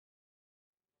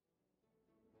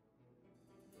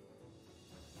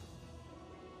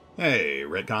Hey,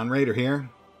 RetconRaider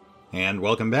here, and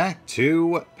welcome back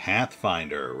to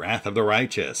Pathfinder, Wrath of the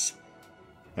Righteous.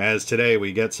 As today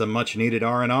we get some much-needed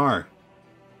R&R.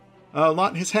 A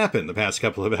lot has happened the past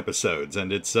couple of episodes,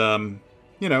 and it's, a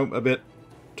bit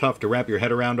tough to wrap your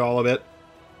head around all of it.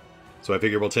 So I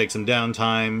figure we'll take some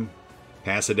downtime,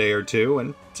 pass a day or two,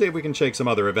 and see if we can shake some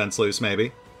other events loose,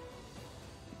 maybe.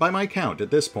 By my count, at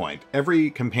this point,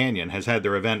 every companion has had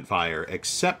their event fire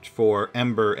except for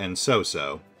Ember and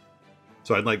So-So.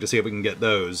 So I'd like to see if we can get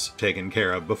those taken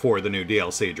care of before the new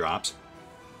DLC drops.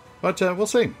 But we'll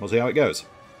see. We'll see how it goes.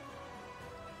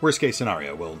 Worst case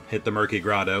scenario, we'll hit the Murky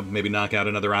Grotto, maybe knock out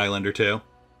another island or two.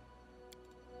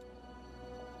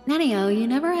 Nenio, you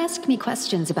never asked me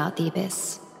questions about the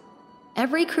Abyss.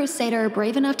 Every crusader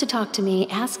brave enough to talk to me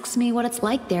asks me what it's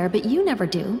like there, but you never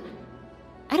do.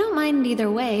 I don't mind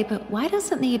either way, but why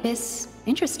doesn't the Abyss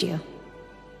interest you?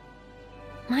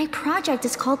 My project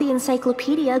is called the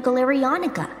Encyclopedia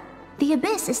Galerianica. The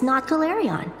Abyss is not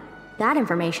Galerion. That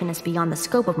information is beyond the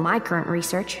scope of my current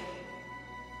research.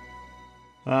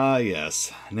 Ah,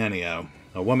 yes. Nenio,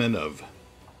 a woman of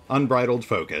unbridled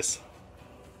focus.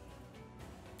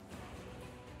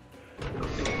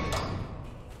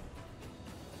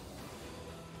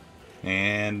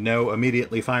 And no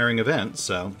immediately firing events,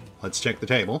 so let's check the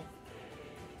table.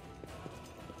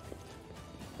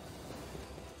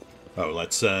 Oh,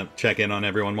 let's check in on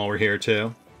everyone while we're here,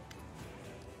 too.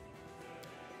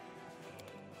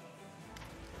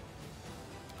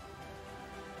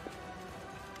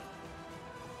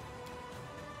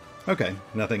 Okay,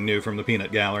 nothing new from the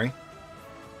Peanut Gallery.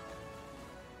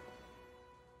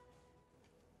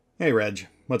 Hey, Reg.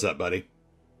 What's up, buddy?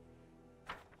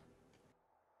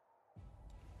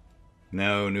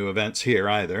 No new events here,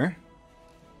 either.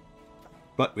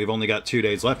 But we've only got 2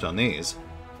 days left on these.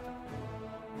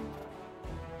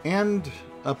 And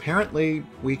apparently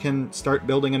we can start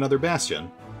building another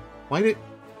bastion. Why did...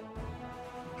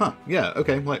 Huh, yeah,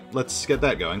 okay, let's get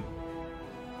that going.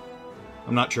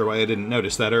 I'm not sure why I didn't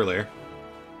notice that earlier.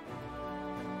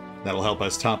 That'll help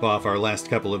us top off our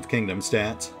last couple of kingdom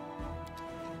stats.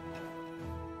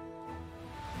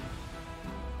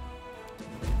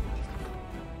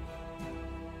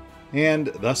 And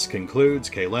thus concludes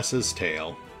Kaylessa's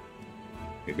tale.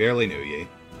 We barely knew ye.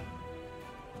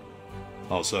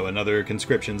 Also, another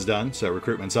conscription's done, so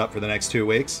recruitment's up for the next 2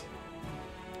 weeks.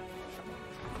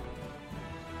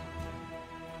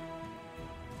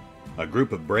 A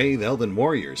group of brave elven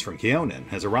warriors from Kionin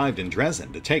has arrived in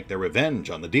Dresden to take their revenge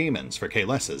on the demons for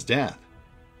Kaylessa's death.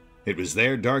 It was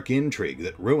their dark intrigue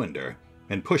that ruined her,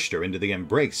 and pushed her into the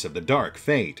embrace of the dark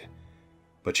fate.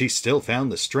 But she still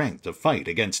found the strength to fight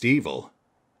against evil.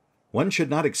 One should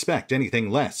not expect anything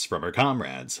less from her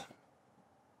comrades.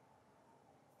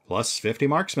 Plus 50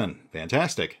 marksmen.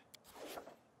 Fantastic.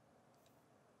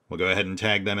 We'll go ahead and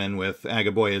tag them in with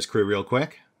Agaboya's crew real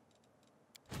quick.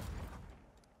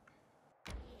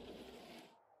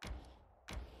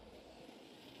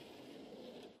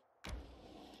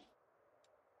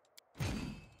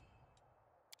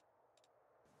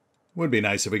 Would be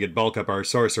nice if we could bulk up our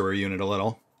sorcerer unit a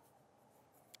little.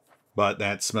 But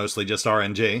that's mostly just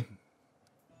RNG.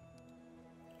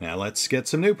 Now let's get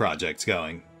some new projects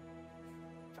going.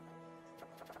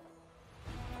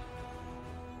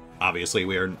 Obviously,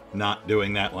 we are not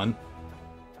doing that one.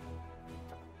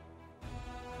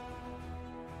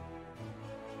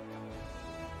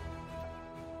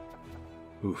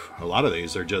 Oof, a lot of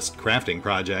these are just crafting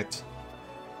projects.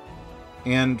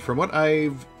 And from what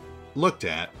I've looked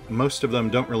at, most of them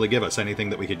don't really give us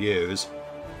anything that we could use.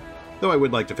 Though I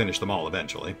would like to finish them all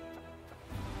eventually.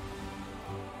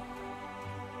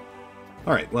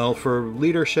 Alright, well, for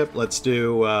leadership, let's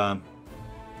do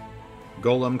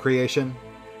golem creation.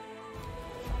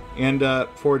 And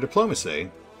for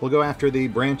diplomacy, we'll go after the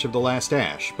branch of the last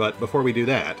ash, but before we do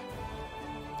that,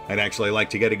 I'd actually like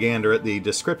to get a gander at the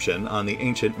description on the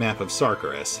ancient map of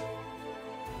Sarkarus,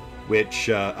 which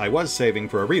I was saving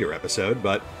for a reader episode,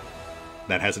 but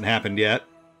that hasn't happened yet,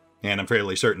 and I'm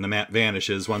fairly certain the map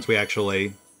vanishes once we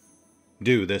actually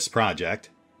do this project.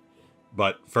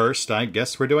 But first, I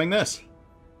guess we're doing this.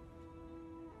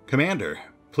 Commander,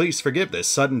 please forgive this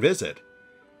sudden visit.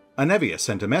 Anevia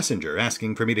sent a messenger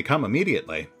asking for me to come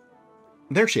immediately.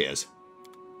 There she is.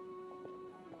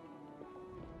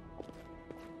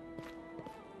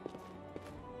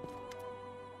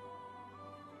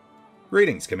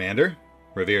 Greetings, Commander,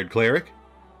 revered cleric.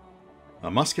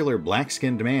 A muscular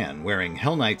black-skinned man wearing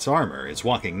Hell Knight's armor is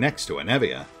walking next to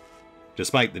Anevia.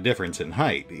 Despite the difference in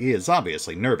height, he is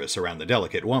obviously nervous around the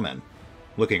delicate woman,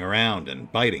 looking around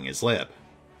and biting his lip.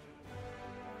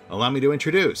 Allow me to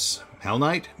introduce Hell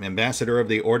Knight, Ambassador of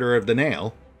the Order of the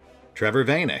Nail, Trevor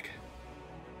Vanek.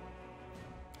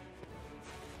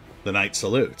 The Knight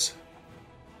salutes.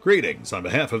 Greetings on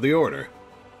behalf of the Order.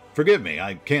 Forgive me,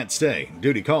 I can't stay.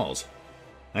 Duty calls.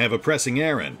 I have a pressing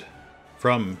errand.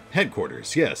 From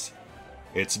headquarters, yes.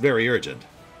 It's very urgent.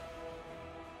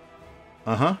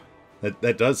 Uh-huh.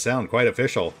 That does sound quite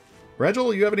official.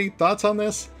 Regil, you have any thoughts on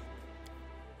this?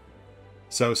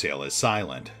 Sociel is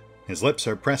silent. His lips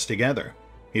are pressed together.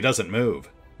 He doesn't move,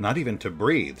 not even to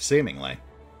breathe, seemingly.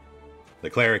 The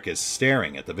cleric is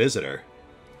staring at the visitor.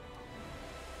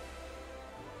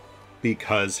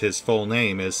 Because his full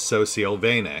name is Sociel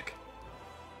Vanek,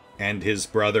 and his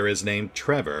brother is named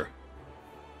Trevor.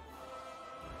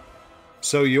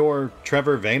 So you're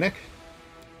Trevor Vanek?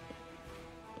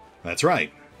 That's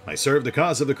right. I serve the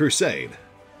cause of the Crusade.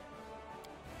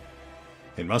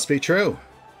 It must be true.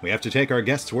 We have to take our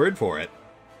guest's word for it.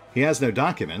 He has no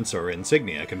documents or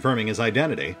insignia confirming his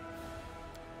identity.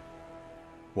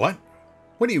 What?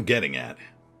 What are you getting at?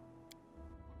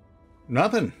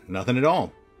 Nothing. Nothing at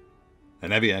all.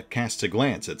 Anevia casts a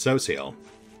glance at Sociel.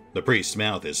 The priest's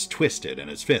mouth is twisted and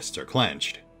his fists are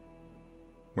clenched.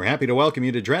 We're happy to welcome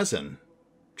you to Dresden,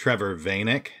 Trevor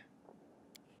Vanek.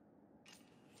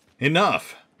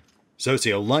 Enough!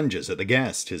 Sociel lunges at the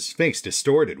guest, his face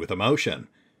distorted with emotion,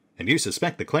 and you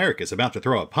suspect the cleric is about to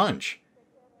throw a punch,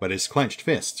 but his clenched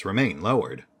fists remain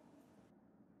lowered.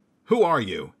 Who are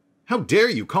you? How dare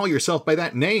you call yourself by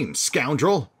that name,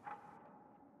 scoundrel?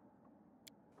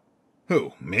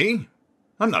 Who, me?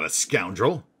 I'm not a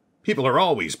scoundrel. People are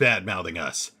always bad-mouthing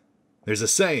us. There's a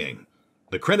saying,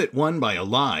 the credit won by a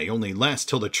lie only lasts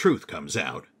till the truth comes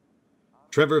out.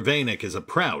 Trevor Vanek is a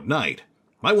proud knight.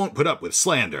 I won't put up with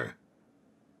slander.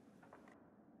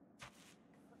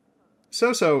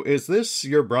 So, is this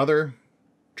your brother,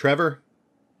 Trevor?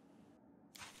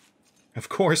 Of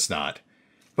course not.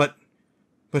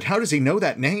 But how does he know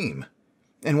that name?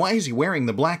 And why is he wearing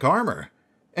the black armor?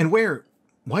 And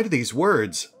why do these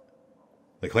words...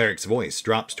 The cleric's voice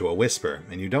drops to a whisper,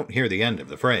 and you don't hear the end of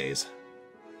the phrase.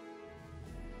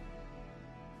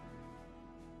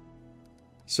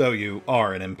 So you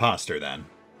are an imposter, then?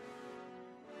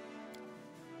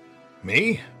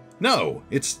 Me? No,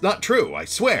 it's not true, I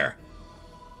swear.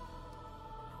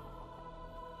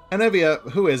 Anevia,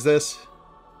 who is this?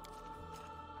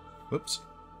 Whoops.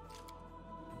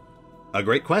 A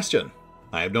great question.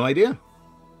 I have no idea.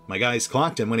 My guys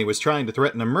clocked him when he was trying to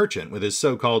threaten a merchant with his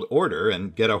so-called order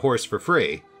and get a horse for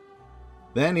free.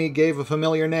 Then he gave a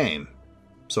familiar name,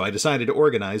 so I decided to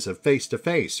organize a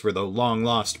face-to-face for the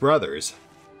long-lost brothers.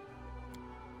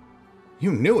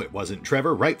 You knew it wasn't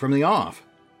Trevor right from the off.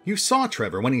 You saw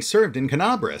Trevor when he served in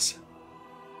Canabris.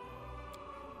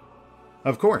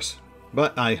 Of course,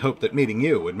 but I hoped that meeting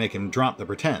you would make him drop the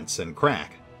pretense and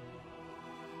crack.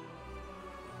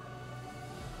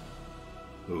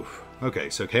 Oof. Okay,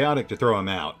 so chaotic to throw him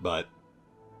out, but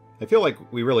I feel like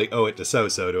we really owe it to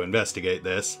Soso to investigate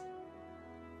this.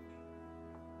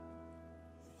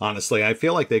 Honestly, I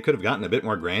feel like they could have gotten a bit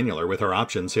more granular with our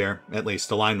options here, at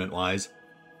least alignment-wise.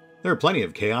 There are plenty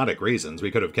of chaotic reasons we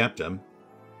could have kept him.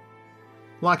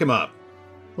 Lock him up.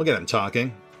 We'll get him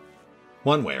talking.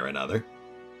 One way or another.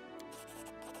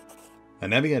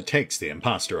 Anevia takes the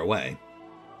imposter away.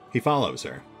 He follows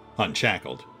her,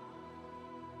 unshackled.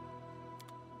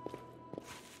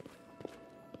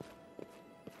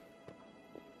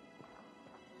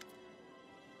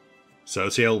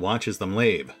 Sociel watches them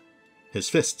leave. His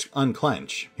fists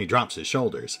unclench. He drops his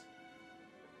shoulders.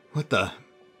 What the...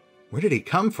 Where did he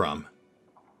come from?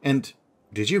 And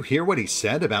did you hear what he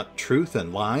said about truth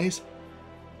and lies?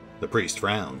 The priest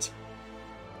frowns.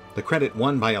 The credit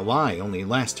won by a lie only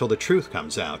lasts till the truth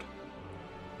comes out.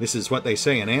 This is what they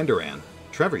say in Andoran.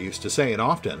 Trevor used to say it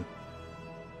often.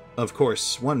 Of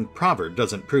course, one proverb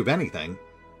doesn't prove anything.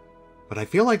 But I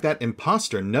feel like that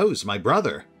imposter knows my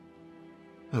brother.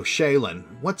 Oh, Shaylin,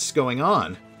 what's going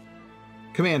on?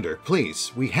 Commander,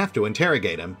 please, we have to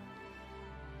interrogate him.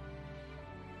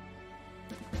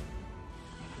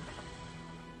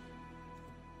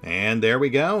 And there we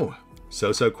go.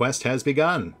 Soso quest has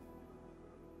begun.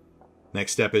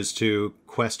 Next step is to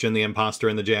question the imposter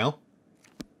in the jail.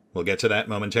 We'll get to that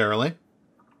momentarily.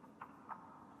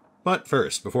 But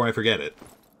first, before I forget it,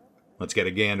 let's get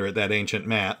a gander at that ancient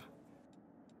map.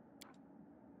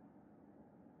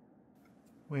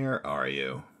 Where are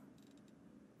you?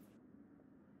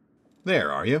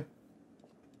 There are you.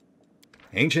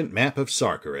 Ancient map of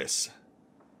Sarkarus.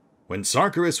 When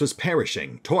Sarkarus was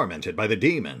perishing, tormented by the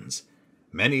demons,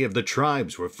 many of the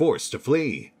tribes were forced to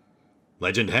flee.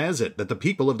 Legend has it that the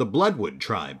people of the Bloodwood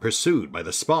tribe, pursued by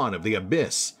the spawn of the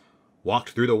Abyss,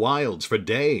 walked through the wilds for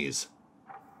days.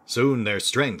 Soon their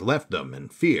strength left them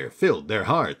and fear filled their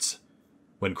hearts.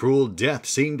 When cruel death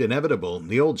seemed inevitable,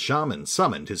 the old shaman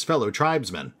summoned his fellow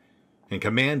tribesmen and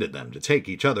commanded them to take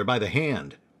each other by the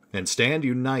hand and stand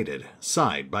united,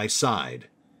 side by side.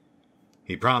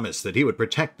 He promised that he would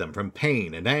protect them from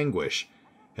pain and anguish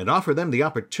and offer them the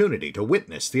opportunity to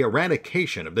witness the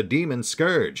eradication of the demon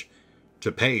scourge,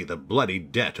 to pay the bloody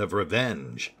debt of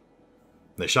revenge.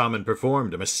 The shaman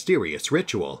performed a mysterious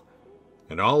ritual,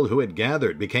 and all who had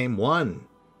gathered became one,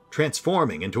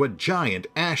 transforming into a giant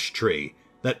ash tree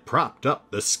that propped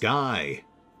up the sky.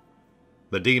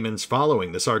 The demons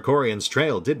following the Sarkorian's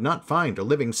trail did not find a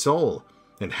living soul,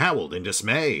 and howled in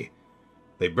dismay.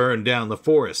 They burned down the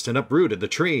forest and uprooted the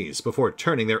trees before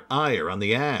turning their ire on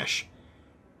the ash.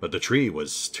 But the tree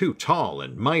was too tall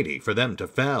and mighty for them to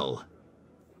fell.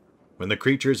 When the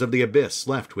creatures of the abyss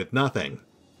left with nothing,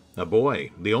 a boy,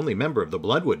 the only member of the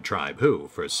Bloodwood tribe who,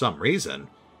 for some reason,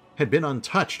 had been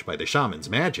untouched by the shaman's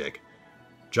magic,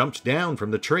 jumped down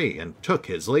from the tree and took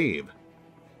his leave.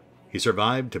 He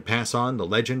survived to pass on the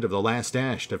legend of the last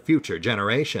ash to future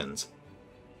generations.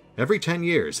 Every 10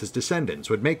 years his descendants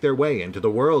would make their way into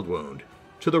the World Wound,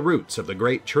 to the roots of the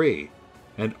great tree,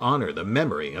 and honor the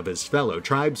memory of his fellow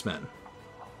tribesmen.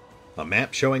 A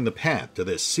map showing the path to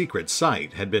this secret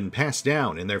site had been passed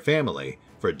down in their family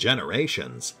for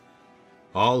generations.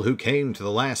 All who came to the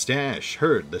last ash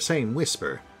heard the same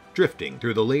whisper drifting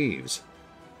through the leaves.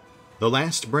 The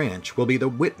last branch will be the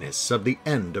witness of the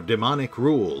end of demonic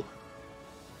rule.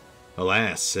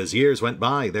 Alas, as years went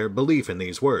by, their belief in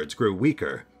these words grew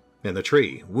weaker, and the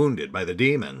tree, wounded by the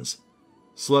demons,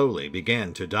 slowly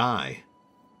began to die.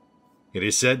 It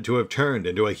is said to have turned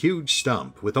into a huge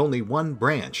stump with only one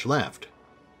branch left.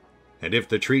 And if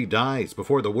the tree dies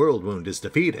before the World Wound is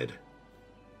defeated,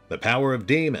 the power of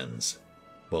demons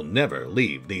will never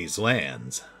leave these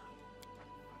lands.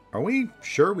 Are we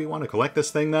sure we want to collect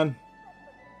this thing then?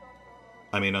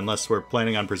 I mean, unless we're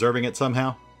planning on preserving it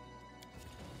somehow.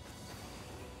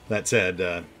 That said,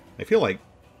 I feel like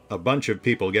a bunch of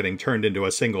people getting turned into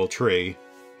a single tree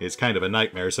is kind of a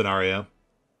nightmare scenario.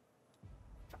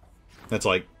 That's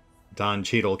like Don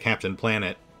Cheadle, Captain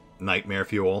Planet, nightmare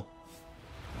fuel.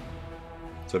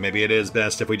 So maybe it is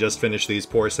best if we just finish these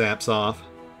poor saps off.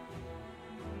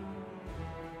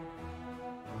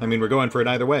 I mean, we're going for it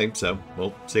either way, so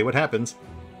we'll see what happens.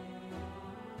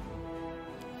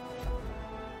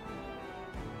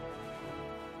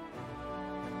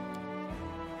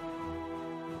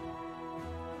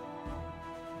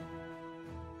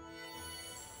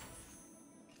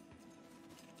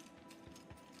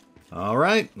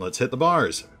 Alright, let's hit the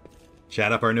bars.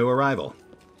 Chat up our new arrival.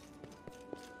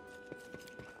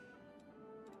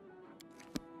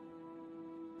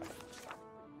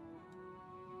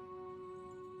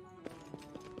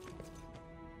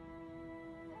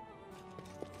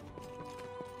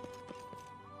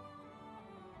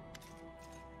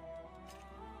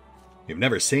 You've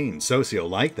never seen Socio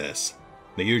like this.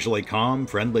 The usually calm,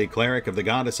 friendly cleric of the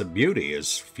Goddess of Beauty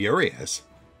is furious.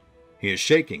 He is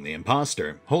shaking the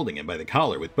imposter, holding him by the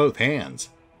collar with both hands.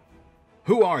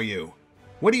 Who are you?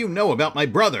 What do you know about my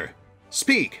brother?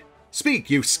 Speak! Speak,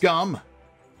 you scum!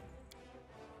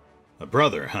 A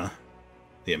brother, huh?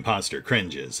 The imposter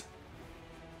cringes.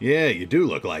 Yeah, you do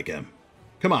look like him.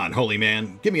 Come on, holy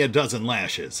man, give me a dozen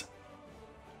lashes.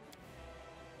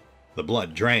 The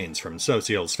blood drains from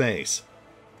Social's face.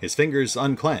 His fingers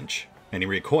unclench, and he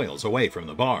recoils away from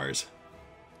the bars.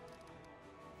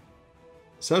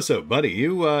 So, buddy,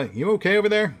 you okay over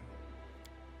there?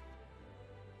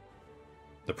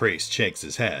 The priest shakes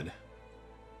his head.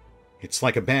 It's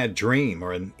like a bad dream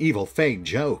or an evil fate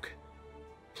joke.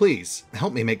 Please,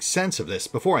 help me make sense of this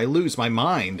before I lose my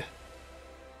mind.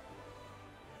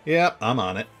 Yep, I'm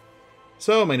on it.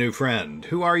 So, my new friend,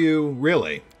 who are you,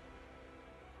 really?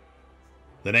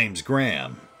 The name's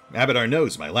Graham. Abadar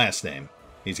knows my last name.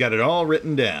 He's got it all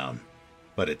written down.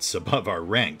 But it's above our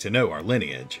rank to know our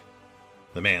lineage.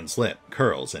 The man's lip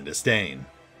curls in disdain.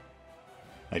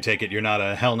 I take it you're not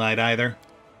a Hell Knight either?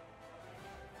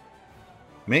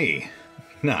 Me?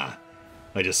 Nah.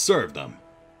 I just served them.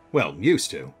 Well,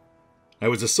 used to. I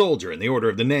was a soldier in the Order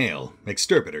of the Nail,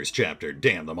 Extirpators chapter,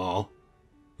 damn them all.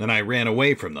 Then I ran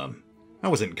away from them. I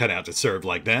wasn't cut out to serve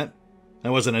like that. I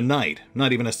wasn't a knight,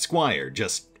 not even a squire,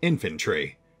 just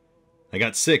infantry. I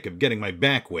got sick of getting my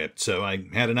back whipped, so I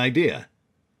had an idea.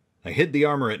 I hid the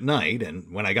armor at night,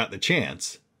 and when I got the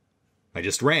chance, I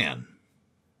just ran.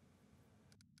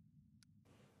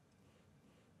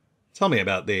 Tell me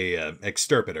about the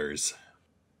Extirpators.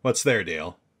 What's their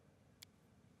deal?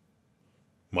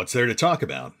 What's there to talk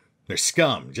about? They're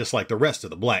scum, just like the rest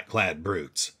of the black-clad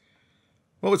brutes.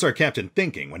 What was our captain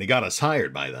thinking when he got us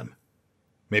hired by them?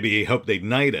 Maybe he hoped they'd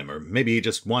knight him, or maybe he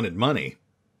just wanted money.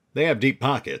 They have deep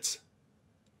pockets.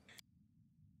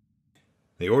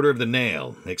 The Order of the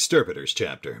Nail, Exterpitors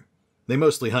chapter. They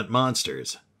mostly hunt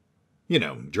monsters. You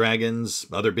know, dragons,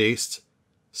 other beasts.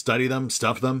 Study them,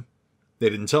 stuff them. They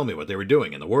didn't tell me what they were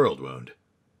doing in the World Wound.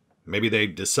 Maybe they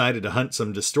decided to hunt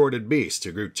some distorted beast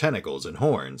who grew tentacles and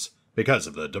horns because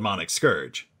of the demonic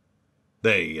scourge.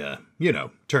 They,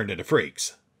 turned into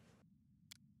freaks.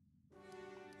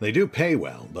 They do pay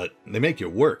well, but they make you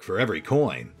work for every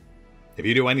coin. If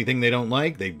you do anything they don't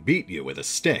like, they beat you with a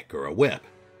stick or a whip.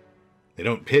 They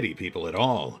don't pity people at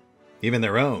all, even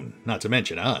their own, not to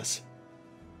mention us.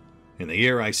 In the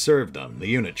year I served them, the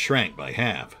unit shrank by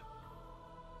half.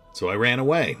 So I ran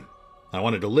away. I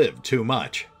wanted to live too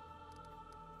much.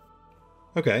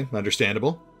 Okay,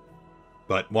 understandable.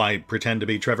 But why pretend to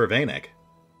be Trevor Vanek?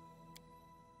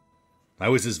 I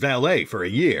was his valet for a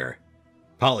year.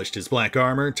 Polished his black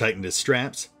armor, tightened his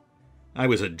straps. I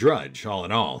was a drudge, all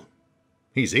in all.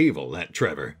 He's evil, that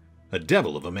Trevor. A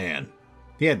devil of a man.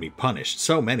 He had me punished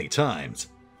so many times.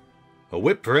 A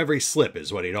whip for every slip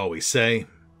is what he'd always say.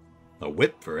 A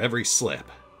whip for every slip.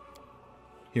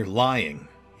 You're lying.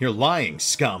 You're lying,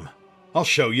 scum. I'll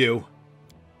show you.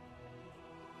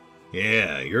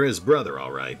 Yeah, you're his brother,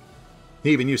 all right. He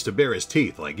even used to bare his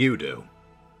teeth like you do.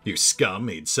 You scum,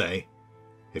 he'd say.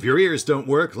 If your ears don't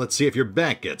work, let's see if your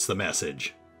back gets the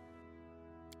message.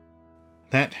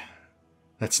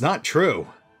 That's not true.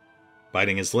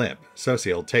 Biting his lip,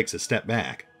 Sociel takes a step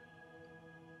back.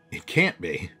 It can't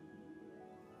be.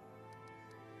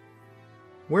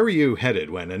 Where were you headed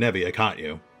when Anevia caught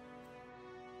you?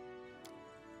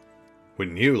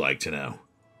 Wouldn't you like to know?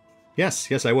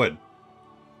 Yes, I would.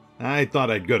 I thought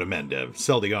I'd go to Mendev,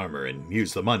 sell the armor, and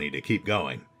use the money to keep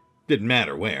going. Didn't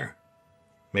matter where.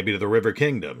 Maybe to the River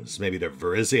Kingdoms, maybe to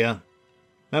Varizia.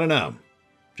 I don't know.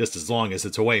 Just as long as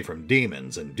it's away from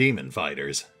demons and demon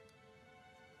fighters.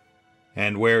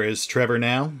 And where is Trevor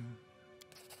now?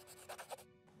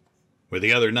 With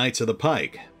the other Knights of the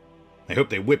Pike. I hope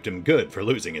they whipped him good for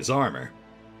losing his armor.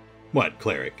 What,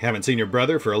 cleric, haven't seen your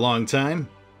brother for a long time?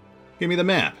 Give me the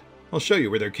map. I'll show you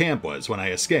where their camp was when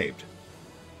I escaped.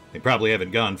 They probably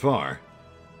haven't gone far.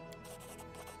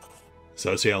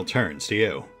 Sociel turns to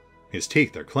you. His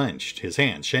teeth are clenched, his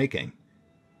hands shaking.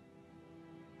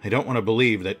 I don't want to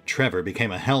believe that Trevor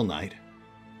became a Hell Knight.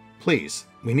 Please,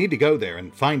 we need to go there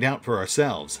and find out for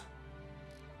ourselves.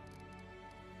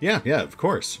 Yeah, of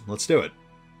course. Let's do it.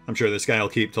 I'm sure this guy will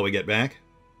keep till we get back.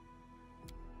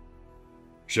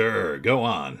 Sure, go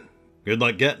on. Good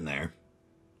luck getting there.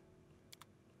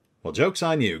 Well, joke's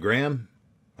on you, Graham.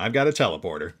 I've got a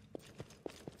teleporter.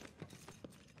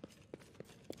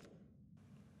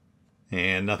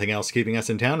 And nothing else keeping us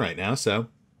in town right now, so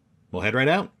we'll head right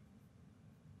out.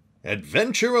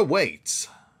 Adventure awaits!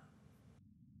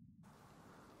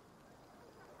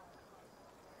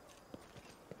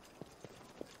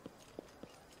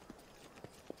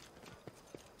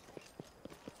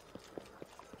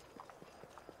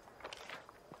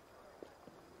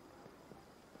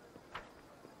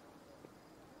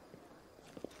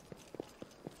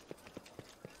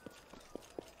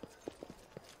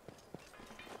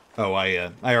 Oh,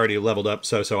 I already leveled up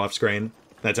So off screen.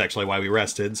 That's actually why we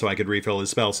rested, so I could refill his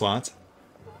spell slots.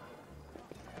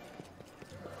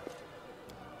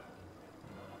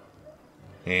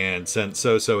 And since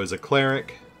So is a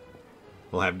cleric,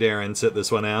 we'll have Darren sit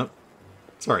this one out.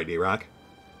 Sorry, D-Rock.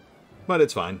 But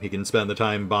it's fine, he can spend the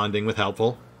time bonding with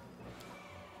Helpful.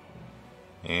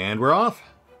 And we're off.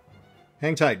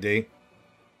 Hang tight, D.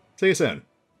 See you soon.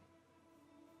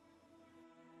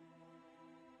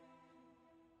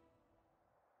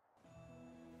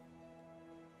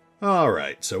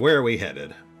 Alright, so where are we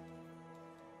headed?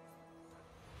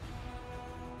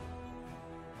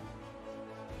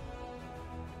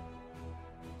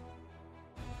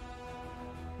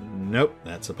 Nope,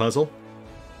 that's a puzzle.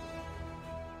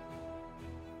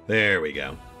 There we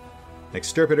go.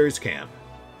 Exterpitors Camp.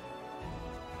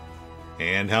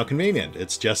 And how convenient,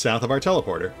 it's just south of our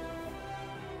teleporter.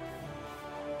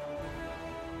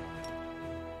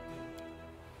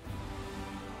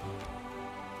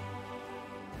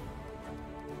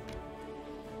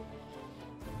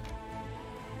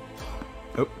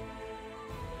 Oh.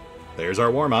 There's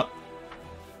our warm-up.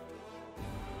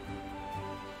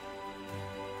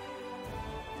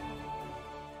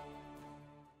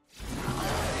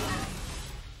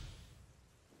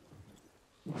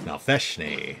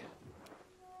 Malfeshny.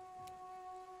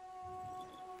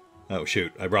 Oh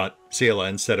shoot, I brought Ciela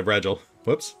instead of Regil.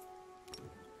 Whoops.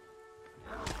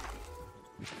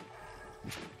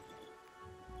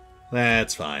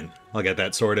 That's fine. I'll get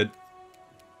that sorted.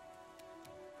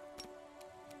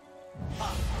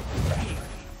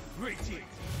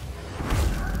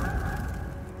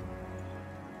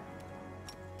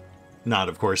 Not,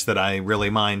 of course, that I really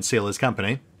mind Sela's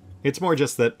company. It's more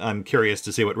just that I'm curious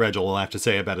to see what Regil will have to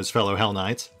say about his fellow Hell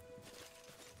Knights.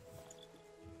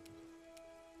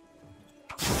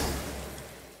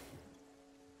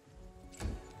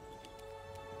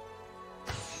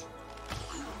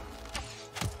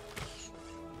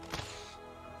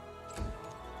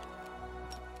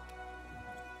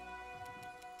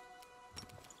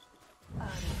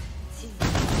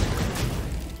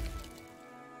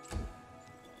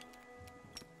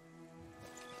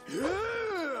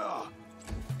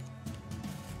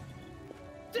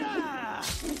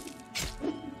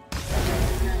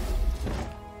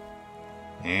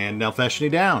 And now Feshni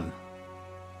down.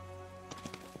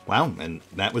 Wow, and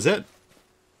that was it.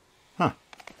 Huh.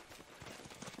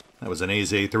 That was an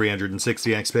easy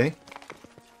 360 XP.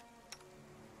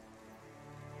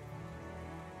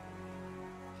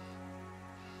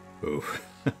 Ooh.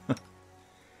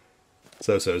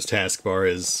 Soso's taskbar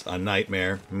is a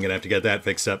nightmare. I'm gonna have to get that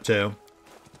fixed up too.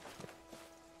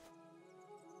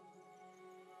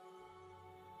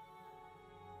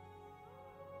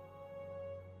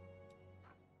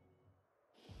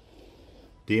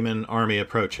 Demon army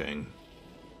approaching.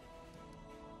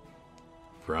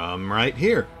 From right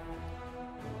here.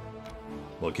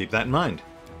 We'll keep that in mind.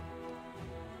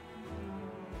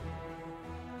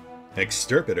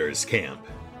 Extirpators Camp.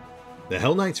 The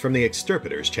Hell Knights from the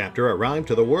Extirpators chapter arrived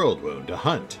to the World Wound to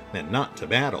hunt and not to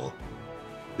battle.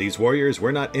 These warriors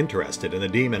were not interested in the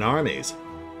demon armies.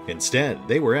 Instead,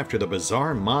 they were after the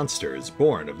bizarre monsters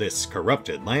born of this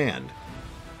corrupted land.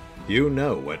 You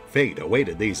know what fate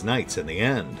awaited these knights in the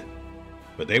end.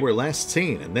 But they were last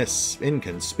seen in this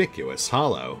inconspicuous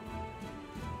hollow.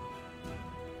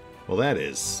 Well, that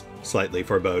is slightly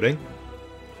foreboding.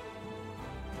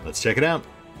 Let's check it out.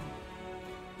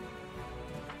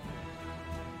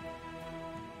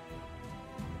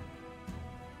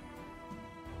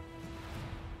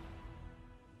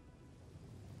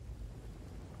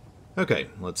 Okay,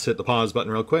 let's hit the pause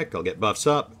button real quick. I'll get buffs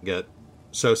up, get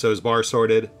Soso's bar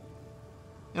sorted.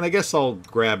 And I guess I'll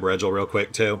grab Regil real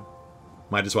quick, too.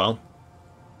 Might as well.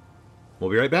 We'll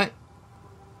be right back.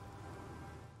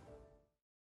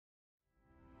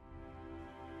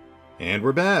 And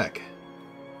we're back.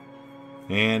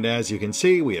 And as you can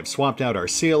see, we have swapped out our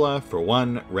Sela for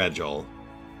one Regil.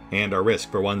 And our Risk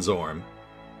for one Zorm.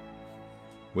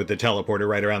 With the teleporter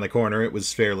right around the corner, it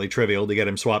was fairly trivial to get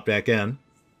him swapped back in.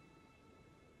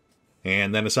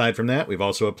 And then aside from that, we've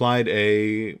also applied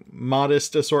a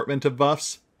modest assortment of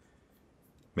buffs.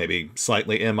 Maybe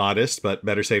slightly immodest, but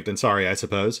better safe than sorry, I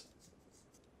suppose.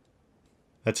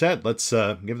 That said, let's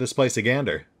give this place a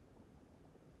gander.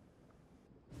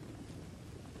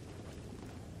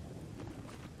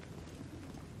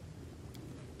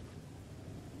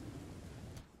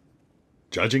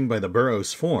 Judging by the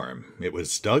burrow's form, it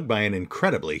was dug by an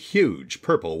incredibly huge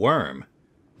purple worm.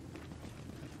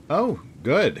 Oh,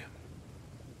 good.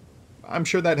 I'm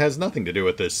sure that has nothing to do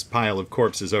with this pile of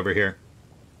corpses over here.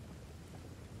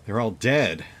 They're all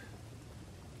dead.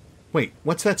 Wait,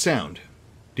 what's that sound?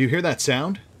 Do you hear that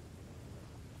sound?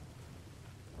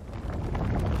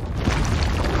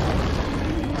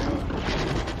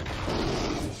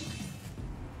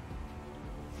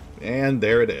 And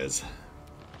there it is.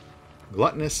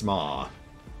 Gluttonous Maw.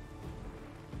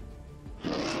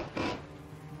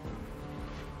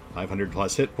 500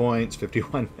 plus hit points,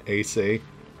 51 AC.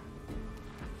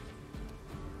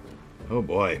 Oh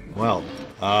boy. Well,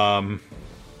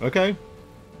 okay.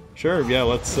 Sure, yeah,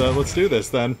 let's do this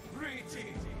then.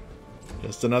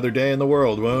 Just another day in the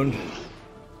World Wound.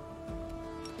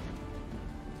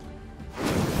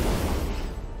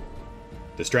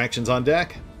 Distractions on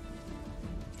deck.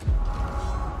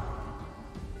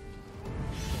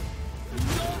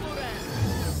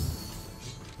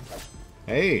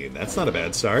 Hey, that's not a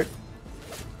bad start.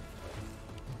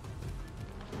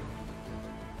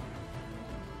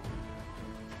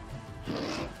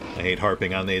 I hate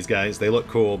harping on these guys. They look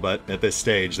cool, but at this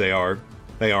stage they are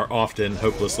often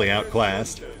hopelessly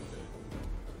outclassed.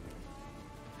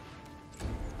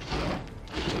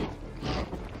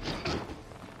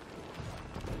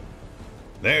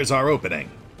 There's our opening.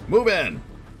 Move in.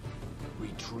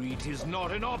 Retreat is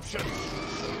not an option.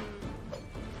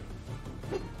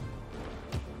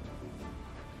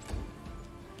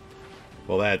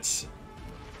 Well, that's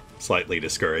slightly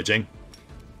discouraging.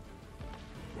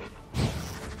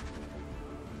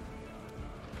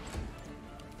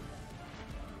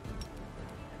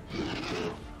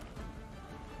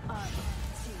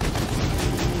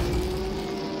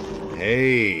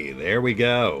 Hey, there we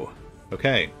go.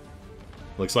 Okay.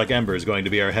 Looks like Ember is going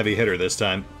to be our heavy hitter this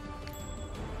time.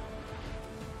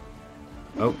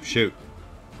 Oh, shoot.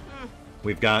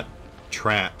 We've got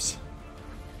traps.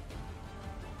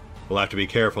 We'll have to be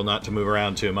careful not to move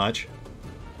around too much.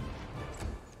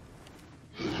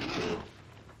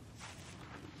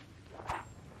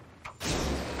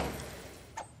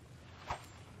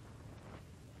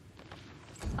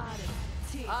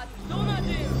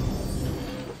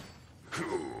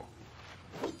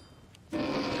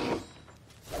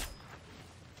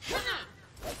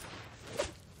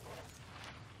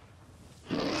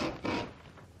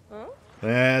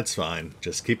 That's fine.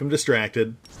 Just keep him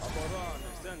distracted.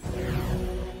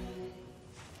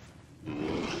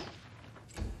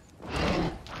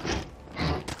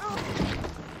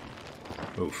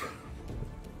 Oof.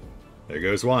 There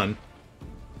goes one.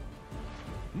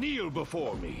 Kneel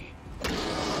before me.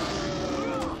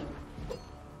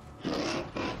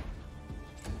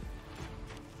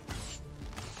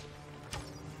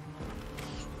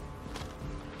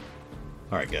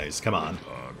 Alright guys, come on.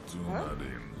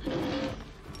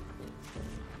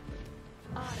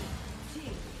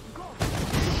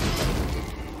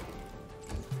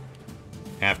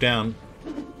 Half down.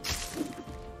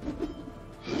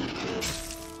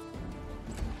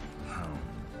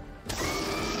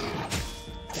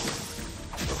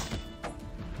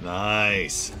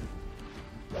 Nice.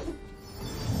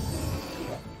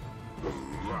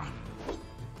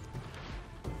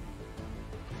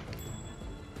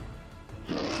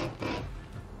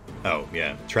 Oh,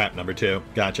 yeah. Trap number 2.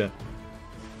 Gotcha.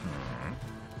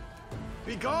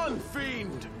 Be gone,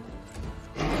 fiend!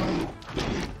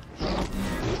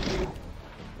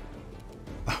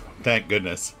 Oh, thank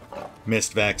goodness.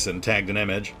 Missed Vex and tagged an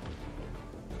image.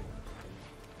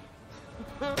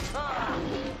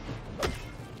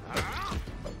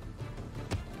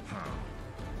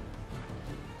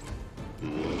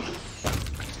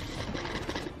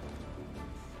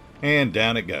 And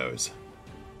down it goes.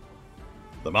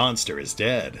 The monster is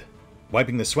dead.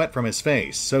 Wiping the sweat from his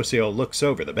face, Socio looks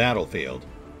over the battlefield.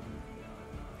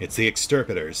 It's the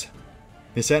extirpators.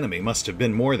 This enemy must have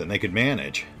been more than they could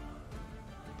manage.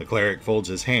 The cleric folds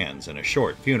his hands in a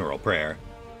short funeral prayer.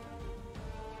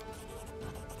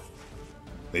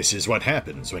 This is what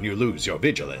happens when you lose your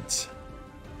vigilance.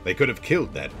 They could have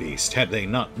killed that beast had they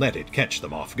not let it catch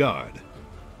them off guard.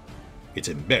 It's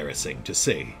embarrassing to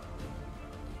see.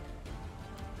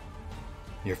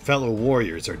 Your fellow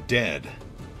warriors are dead.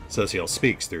 Socio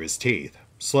speaks through his teeth,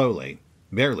 slowly,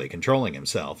 barely controlling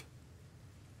himself.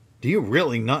 Do you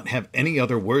really not have any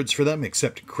other words for them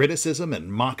except criticism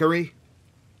and mockery?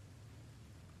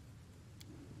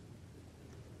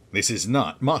 This is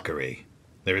not mockery.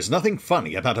 There is nothing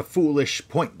funny about a foolish,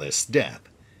 pointless death.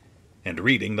 And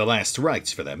reading the last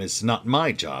rites for them is not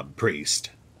my job,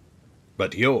 priest.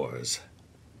 But yours.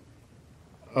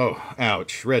 Oh,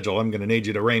 ouch. Regil, I'm going to need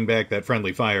you to rein back that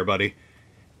friendly fire, buddy.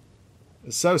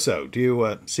 So, do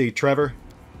you, see Trevor?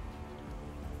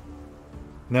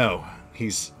 No,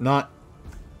 he's not...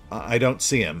 I don't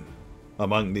see him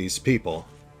among these people.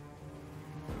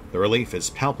 The relief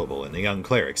is palpable in the young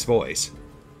cleric's voice.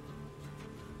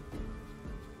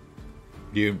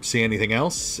 Do you see anything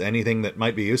else? Anything that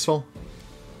might be useful?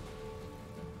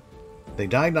 They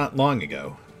died not long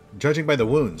ago. Judging by the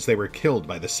wounds, they were killed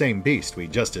by the same beast we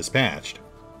just dispatched.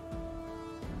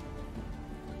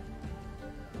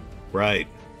 Right.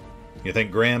 You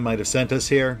think Graham might have sent us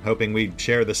here, hoping we'd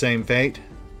share the same fate?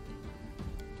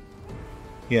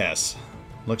 Yes.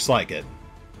 Looks like it.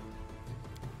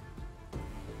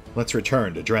 Let's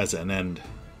return to Dresden and...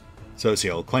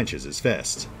 Socio clenches his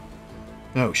fists.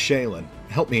 Oh, Shaylin,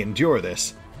 help me endure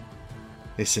this.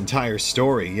 This entire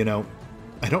story, you know,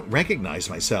 I don't recognize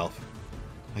myself.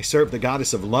 I serve the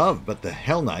goddess of love, but the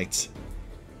Hell Knights...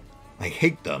 I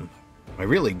hate them. I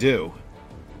really do.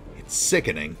 It's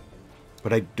sickening.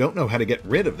 But I don't know how to get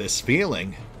rid of this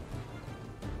feeling.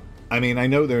 I mean, I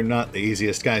know they're not the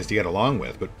easiest guys to get along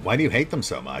with, but why do you hate them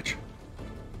so much?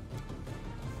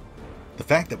 The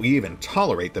fact that we even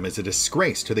tolerate them is a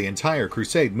disgrace to the entire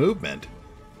Crusade movement.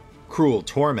 Cruel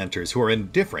tormentors who are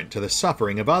indifferent to the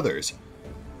suffering of others,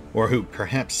 or who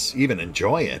perhaps even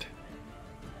enjoy it.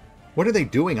 What are they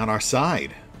doing on our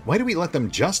side? Why do we let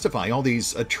them justify all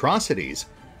these atrocities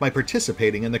by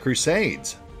participating in the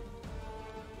Crusades?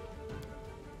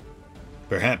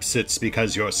 Perhaps it's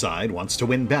because your side wants to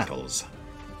win battles.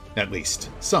 At least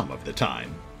some of the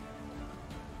time.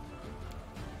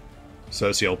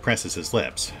 Socio presses his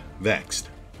lips, vexed.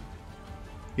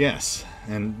 Yes,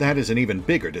 and that is an even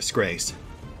bigger disgrace.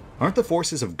 Aren't the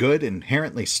forces of good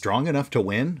inherently strong enough to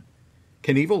win?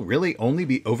 Can evil really only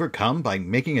be overcome by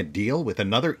making a deal with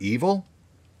another evil?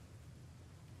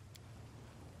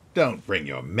 Don't bring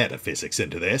your metaphysics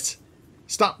into this.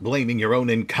 Stop blaming your own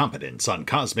incompetence on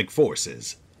cosmic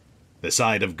forces. The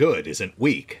side of good isn't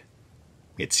weak.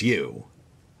 It's you.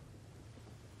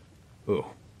 Ooh.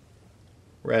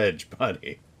 Reg,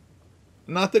 buddy.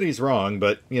 Not that he's wrong,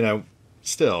 but, you know,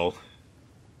 still.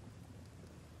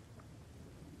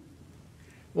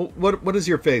 Well, what does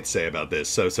your faith say about this,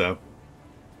 So-So?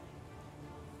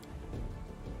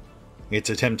 It's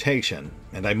a temptation,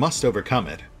 and I must overcome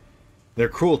it. Their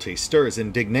cruelty stirs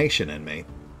indignation in me.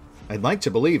 I'd like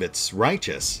to believe it's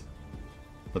righteous,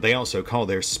 but they also call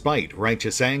their spite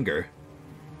righteous anger.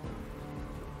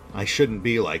 I shouldn't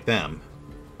be like them.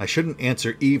 I shouldn't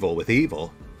answer evil with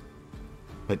evil.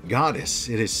 But Goddess,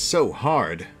 it is so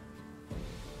hard.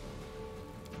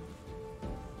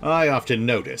 I often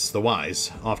notice the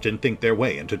wise often think their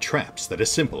way into traps that a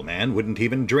simple man wouldn't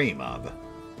even dream of.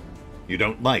 You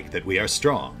don't like that we are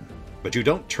strong, but you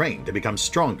don't train to become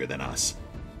stronger than us,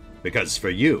 because for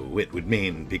you it would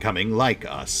mean becoming like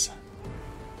us.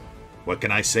 What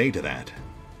can I say to that?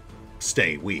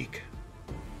 Stay weak.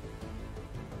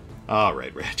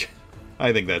 Alright, Reg.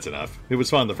 I think that's enough. It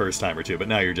was fun the first time or two, but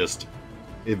now you're just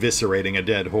eviscerating a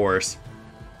dead horse.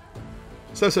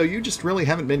 So you just really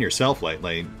haven't been yourself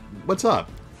lately. What's up?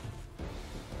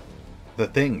 The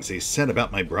things he said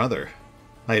about my brother.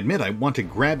 I admit I want to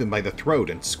grab him by the throat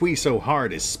and squeeze so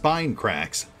hard his spine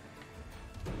cracks.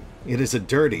 It is a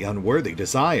dirty, unworthy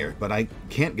desire, but I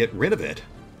can't get rid of it.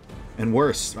 And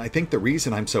worse, I think the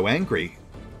reason I'm so angry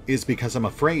is because I'm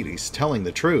afraid he's telling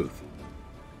the truth.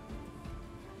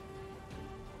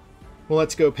 Well,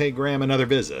 let's go pay Graham another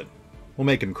visit. We'll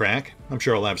make him crack. I'm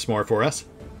sure he'll have s'more for us.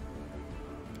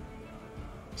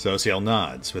 Social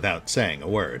nods without saying a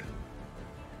word.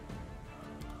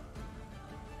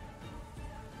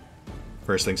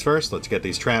 First things first, let's get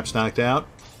these traps knocked out.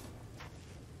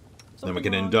 Then we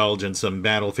can indulge in some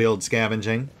battlefield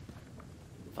scavenging.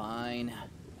 Fine.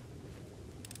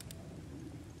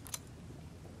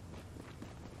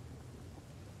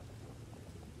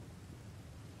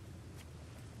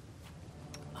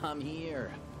 I'm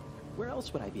here. Where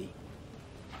else would I be?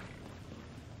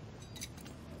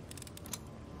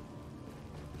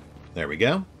 There we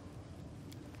go.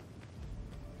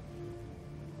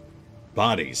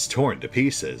 Bodies torn to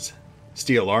pieces.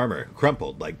 Steel armor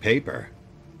crumpled like paper.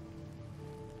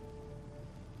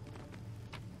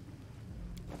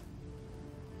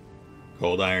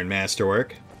 Cold iron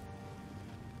masterwork.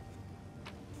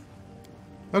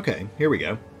 Okay, here we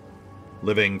go.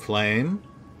 Living flame.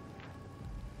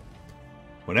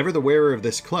 Whenever the wearer of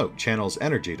this cloak channels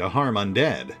energy to harm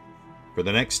undead, for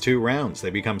the next 2 rounds they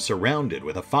become surrounded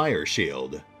with a fire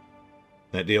shield.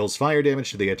 That deals fire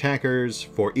damage to the attackers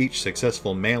for each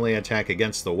successful melee attack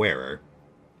against the wearer.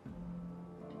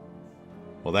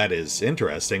 Well, that is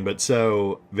interesting, but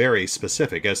so very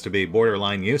specific as to be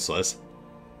borderline useless.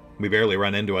 We barely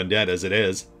run into undead as it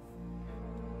is.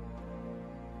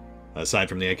 Aside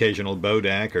from the occasional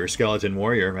Bodak or Skeleton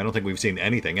Warrior, I don't think we've seen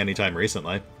anything anytime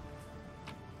recently.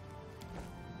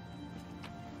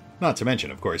 Not to mention,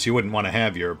 of course, you wouldn't want to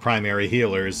have your primary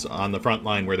healers on the front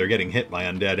line where they're getting hit by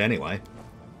undead anyway.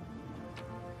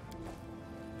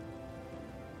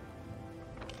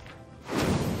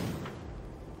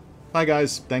 Hi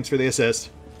guys, thanks for the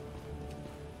assist.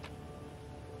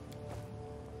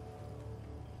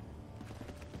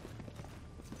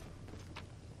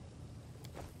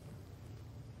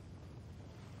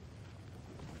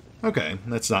 Okay,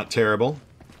 that's not terrible.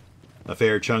 A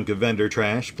fair chunk of vendor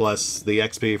trash, plus the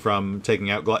XP from taking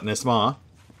out Gluttonous Maw.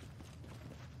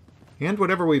 And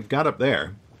whatever we've got up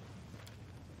there.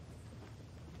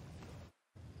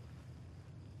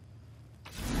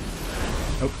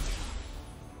 Oh.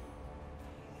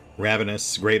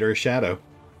 Ravenous Greater Shadow.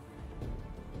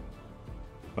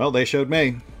 Well, they showed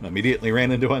me. Immediately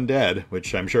ran into undead,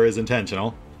 which I'm sure is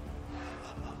intentional.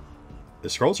 The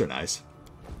scrolls are nice.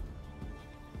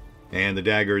 And the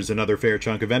dagger is another fair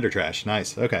chunk of vendor trash.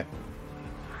 Nice, okay.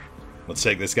 Let's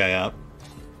take this guy out.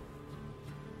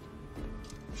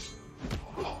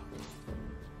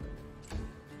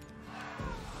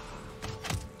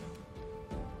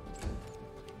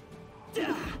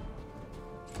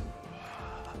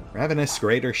 Ravenous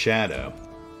Greater Shadow.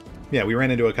 Yeah, we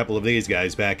ran into a couple of these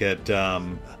guys back at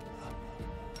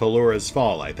Pelura's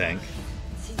Fall, I think.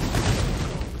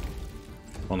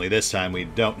 Only this time we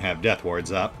don't have Death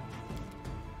Wards up.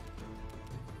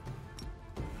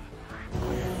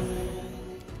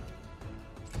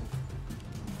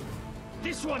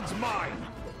 This one's mine!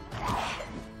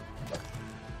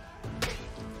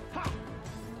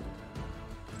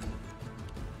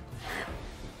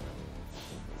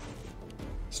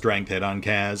 strength hit on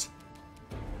Kaz.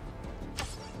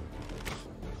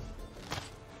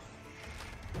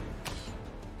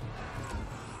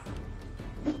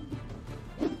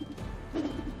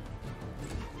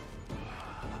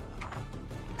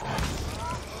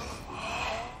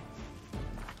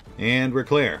 And we're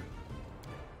clear.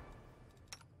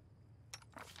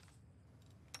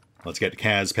 Let's get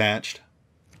Kaz patched.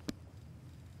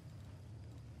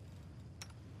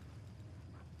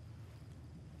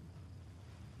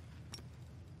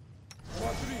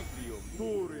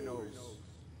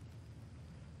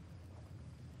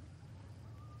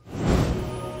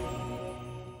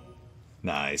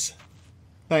 Nice.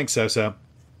 Thanks, So-So.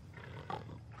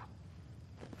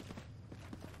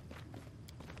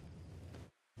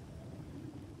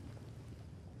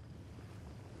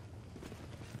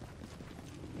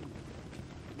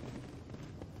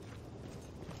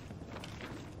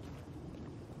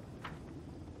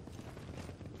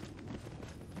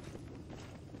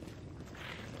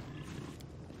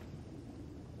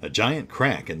 A giant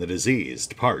crack in the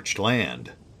diseased, parched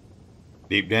land.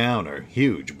 Deep down are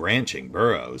huge branching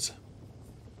burrows.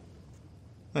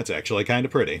 That's actually kind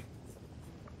of pretty.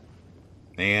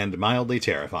 And mildly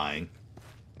terrifying.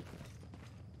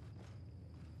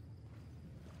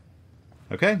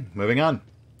 Okay, moving on.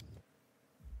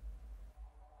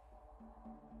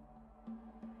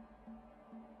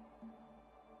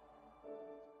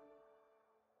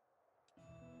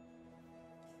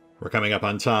 We're coming up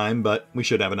on time, but we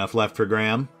should have enough left for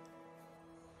Graham.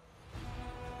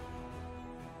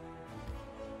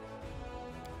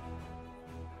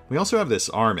 We also have this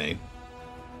army.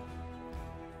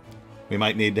 We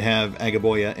might need to have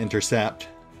Agaboya intercept.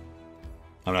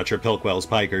 I'm not sure Pilkwell's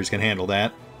Pikers can handle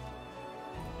that.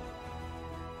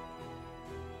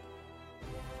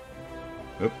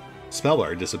 Oop,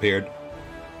 Spellbar disappeared.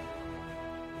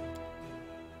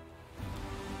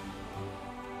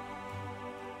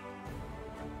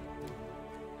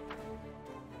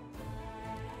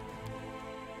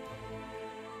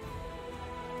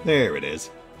 There it is.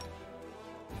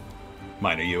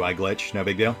 Minor UI glitch, no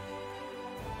big deal.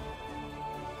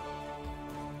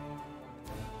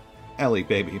 Ellie,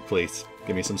 baby, please,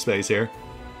 give me some space here.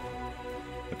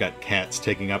 I've got cats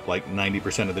taking up like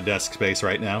 90% of the desk space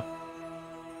right now.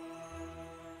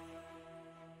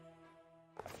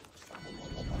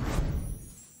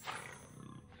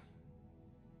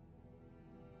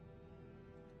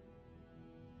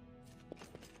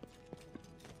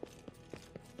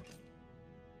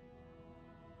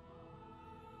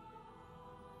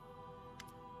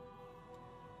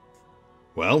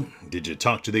 Well, did you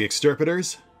talk to the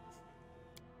extirpators?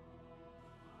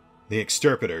 The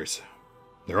extirpators.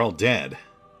 They're all dead.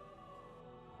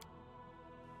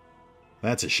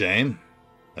 That's a shame.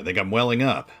 I think I'm welling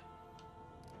up.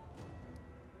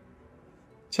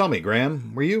 Tell me,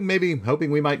 Graham, were you maybe hoping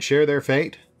we might share their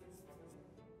fate?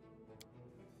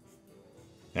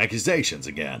 Accusations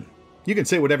again. You can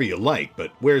say whatever you like,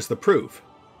 but where's the proof?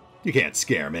 You can't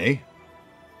scare me.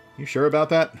 You sure about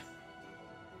that?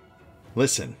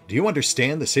 Listen, do you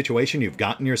understand the situation you've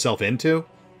gotten yourself into?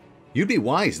 You'd be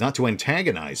wise not to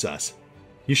antagonize us.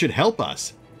 You should help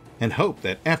us, and hope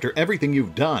that after everything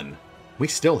you've done, we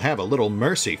still have a little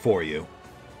mercy for you.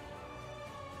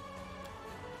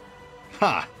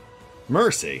 Ha!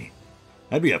 Mercy?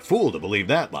 I'd be a fool to believe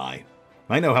that lie.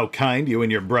 I know how kind you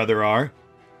and your brother are.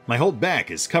 My whole back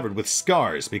is covered with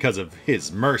scars because of his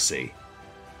mercy.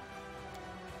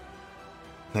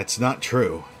 That's not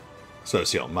true,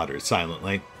 Social muttered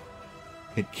silently.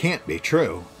 It can't be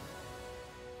true.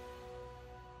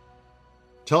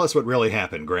 Tell us what really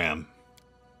happened, Graham.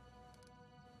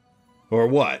 Or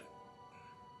what?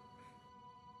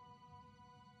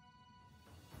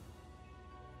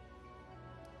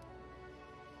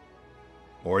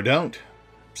 Or don't.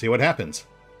 See what happens.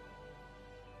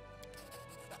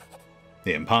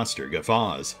 The imposter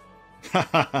guffaws. Ha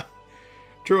ha ha.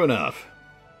 True enough.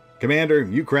 Commander,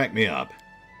 you crack me up.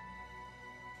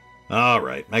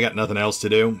 Alright, I got nothing else to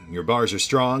do. Your bars are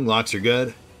strong, locks are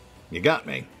good. You got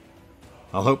me.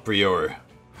 I'll hope for your...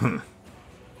 The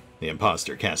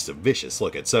imposter casts a vicious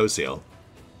look at Social.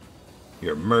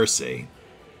 Your mercy.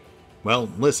 Well,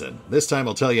 listen, this time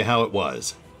I'll tell you how it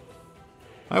was.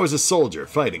 I was a soldier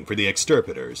fighting for the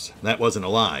extirpators. That wasn't a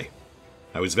lie.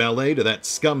 I was valet to that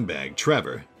scumbag,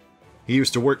 Trevor. He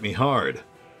used to work me hard.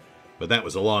 But that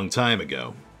was a long time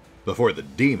ago, before the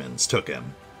demons took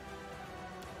him.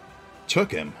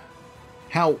 Took him?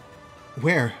 How?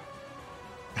 Where?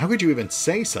 How could you even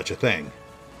say such a thing?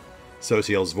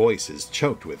 Social's voice is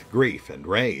choked with grief and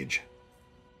rage.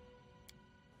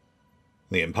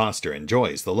 The imposter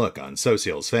enjoys the look on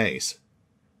Social's face.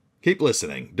 Keep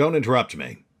listening. Don't interrupt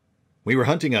me. We were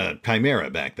hunting a chimera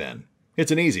back then.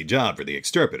 It's an easy job for the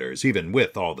extirpators, even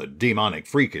with all the demonic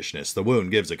freakishness the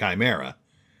wound gives a chimera.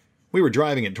 We were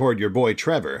driving it toward your boy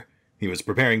Trevor. He was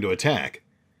preparing to attack.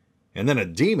 And then a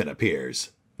demon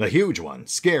appears. A huge one,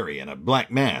 scary, in a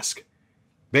black mask.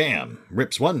 Bam!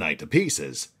 Rips one knight to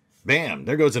pieces. Bam!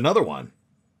 There goes another one.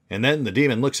 And then the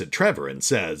demon looks at Trevor and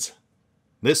says,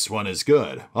 "This one is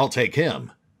good. I'll take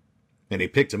him." And he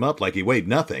picked him up like he weighed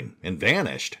nothing and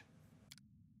vanished.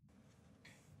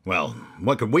 Well,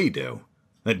 what could we do?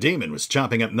 That demon was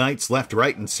chopping up knights left,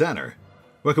 right, and center.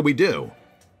 What could we do?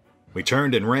 We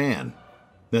turned and ran.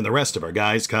 Then the rest of our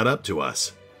guys caught up to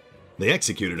us. They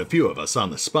executed a few of us on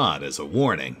the spot as a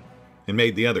warning, and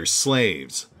made the others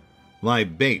slaves.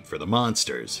 Live bait for the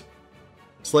monsters.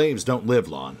 Slaves don't live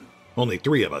long. Only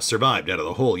 3 of us survived out of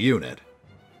the whole unit.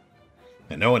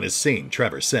 And no one has seen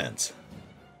Trevor since.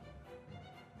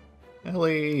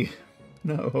 Ellie,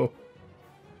 no.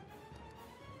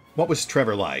 What was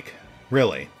Trevor like?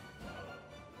 Really?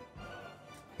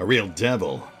 A real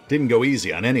devil. Didn't go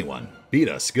easy on anyone. Beat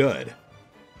us good.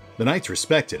 The knights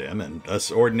respected him, and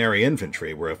us ordinary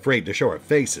infantry were afraid to show our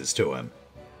faces to him.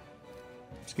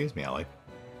 Excuse me, Ellie.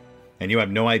 And you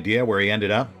have no idea where he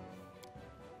ended up?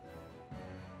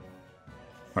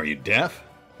 Are you deaf?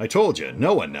 I told you,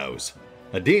 no one knows.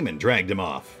 A demon dragged him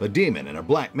off. A demon in a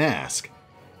black mask.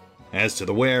 As to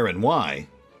the where and why,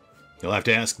 you'll have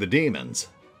to ask the demons.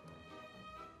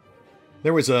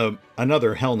 There was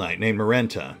another Hell Knight named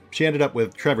Marenta. She ended up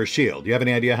with Trevor's shield. Do you have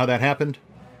any idea how that happened?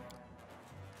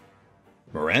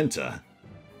 Marenta?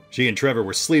 She and Trevor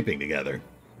were sleeping together.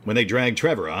 When they dragged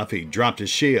Trevor off, he dropped his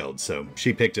shield, so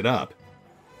she picked it up.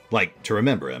 Like, to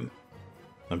remember him.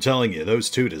 I'm telling you, those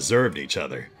two deserved each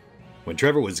other. When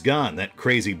Trevor was gone, that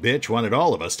crazy bitch wanted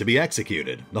all of us to be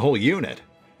executed, the whole unit.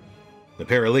 The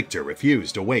Paralictor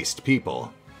refused to waste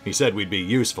people. He said we'd be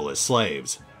useful as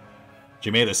slaves.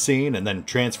 She made a scene and then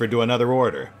transferred to another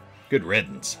order. Good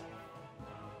riddance.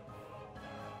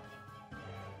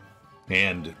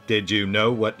 And did you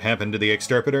know what happened to the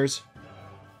extirpators?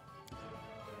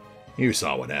 You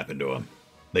saw what happened to them.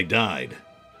 They died.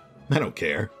 I don't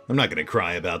care. I'm not going to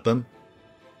cry about them.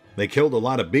 They killed a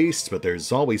lot of beasts, but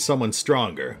there's always someone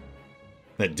stronger.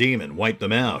 That demon wiped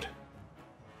them out.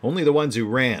 Only the ones who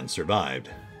ran survived.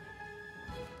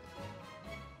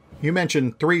 You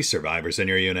mentioned 3 survivors in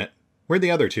your unit. Where'd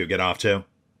the other 2 get off to?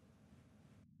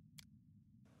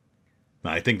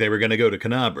 I think they were going to go to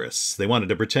Canabras. They wanted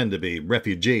to pretend to be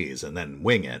refugees and then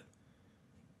wing it.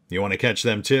 You want to catch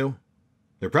them too?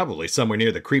 They're probably somewhere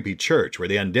near the creepy church where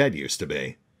the undead used to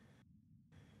be.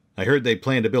 I heard they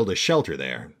plan to build a shelter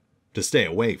there, to stay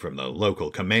away from the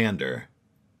local commander.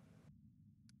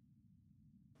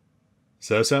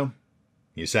 So?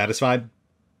 You satisfied?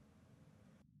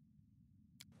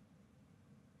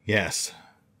 Yes.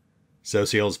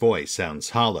 Social's voice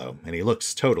sounds hollow, and he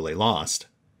looks totally lost.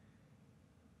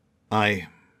 I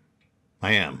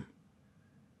am.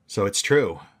 So it's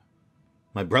true.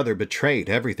 My brother betrayed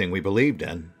everything we believed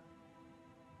in.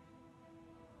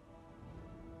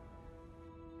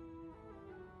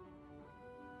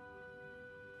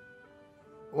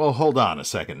 Well, hold on a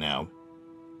second now.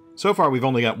 So far we've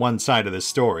only got one side of this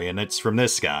story, and it's from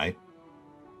this guy.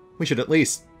 We should at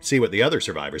least see what the other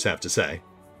survivors have to say.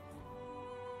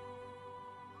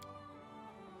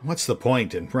 What's the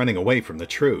point in running away from the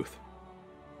truth?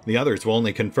 The others will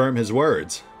only confirm his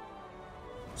words.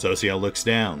 Socio looks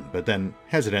down, but then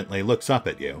hesitantly looks up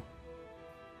at you.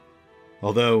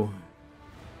 Although,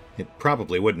 it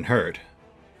probably wouldn't hurt.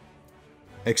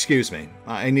 Excuse me,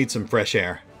 I need some fresh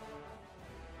air.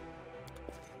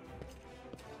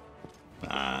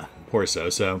 Ah, poor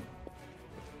Soso.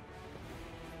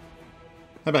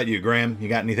 How about you, Graham? You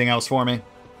got anything else for me?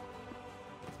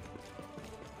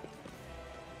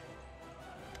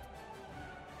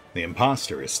 The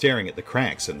imposter is staring at the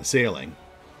cracks in the ceiling.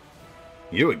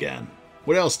 You again?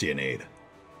 What else do you need?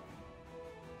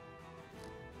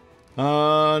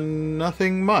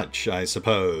 Nothing much, I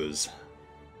suppose.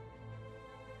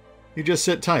 You just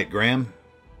sit tight, Graham.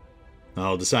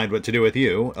 I'll decide what to do with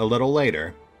you a little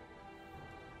later.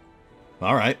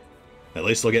 Alright. At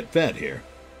least I'll get fed here.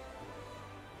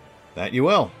 That you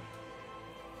will.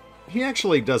 He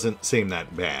actually doesn't seem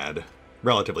that bad,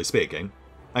 relatively speaking.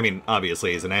 I mean,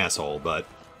 obviously he's an asshole, but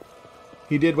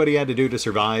he did what he had to do to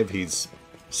survive. He's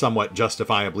somewhat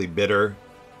justifiably bitter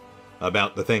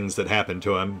about the things that happened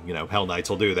to him. You know, Hell Knights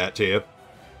will do that to you.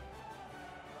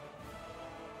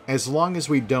 As long as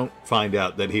we don't find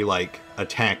out that he, like,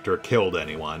 attacked or killed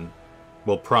anyone,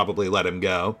 we'll probably let him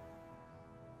go.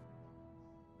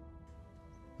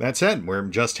 That said, we're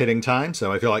just hitting time,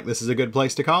 so I feel like this is a good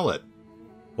place to call it.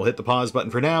 We'll hit the pause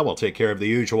button for now, we'll take care of the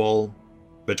usual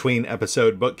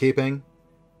between-episode bookkeeping,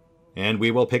 and we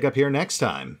will pick up here next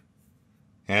time,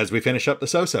 as we finish up the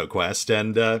So-So quest,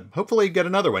 and hopefully get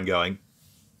another one going.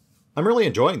 I'm really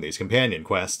enjoying these companion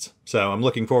quests, so I'm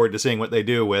looking forward to seeing what they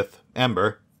do with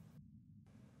Ember.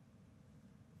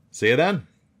 See you then!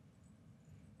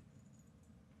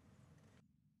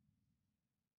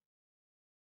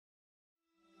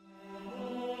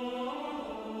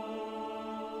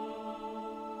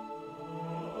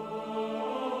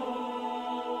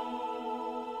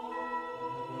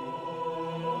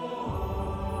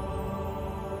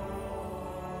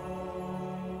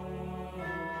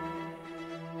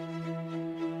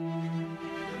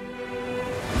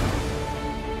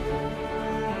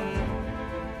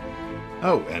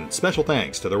 Oh, and special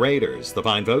thanks to the Raiders, the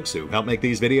fine folks who help make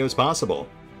these videos possible,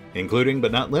 including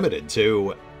but not limited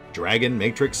to Dragon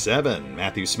Matrix 7,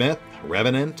 Mathew Smith,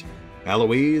 Revenant,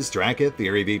 Alois, Drakiith,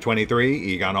 Theory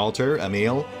V23, EgonAlter,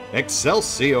 Emile,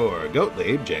 Exsellsior,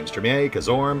 Gottlieb, James Trimmier,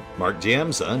 Kazorm, Mark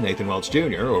Giemza, Nathan Welch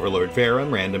Jr.,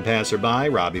 OverlordPherom, RandomPassrby,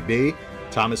 RobbyB,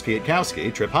 Tomasz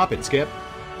Piątkowski, Triphoppenskip,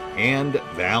 and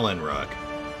Valinrook.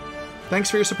 Thanks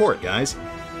for your support, guys.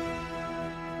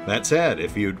 That said,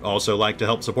 if you'd also like to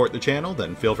help support the channel,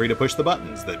 then feel free to push the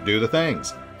buttons that do the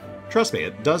things. Trust me,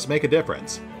 it does make a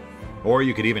difference. Or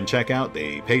you could even check out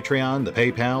the Patreon, the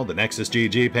PayPal, the Nexus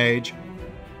GG page,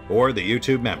 or the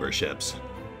YouTube memberships.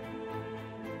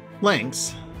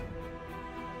 Links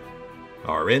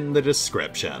are in the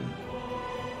description.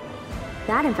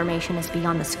 That information is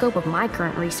beyond the scope of my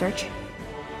current research.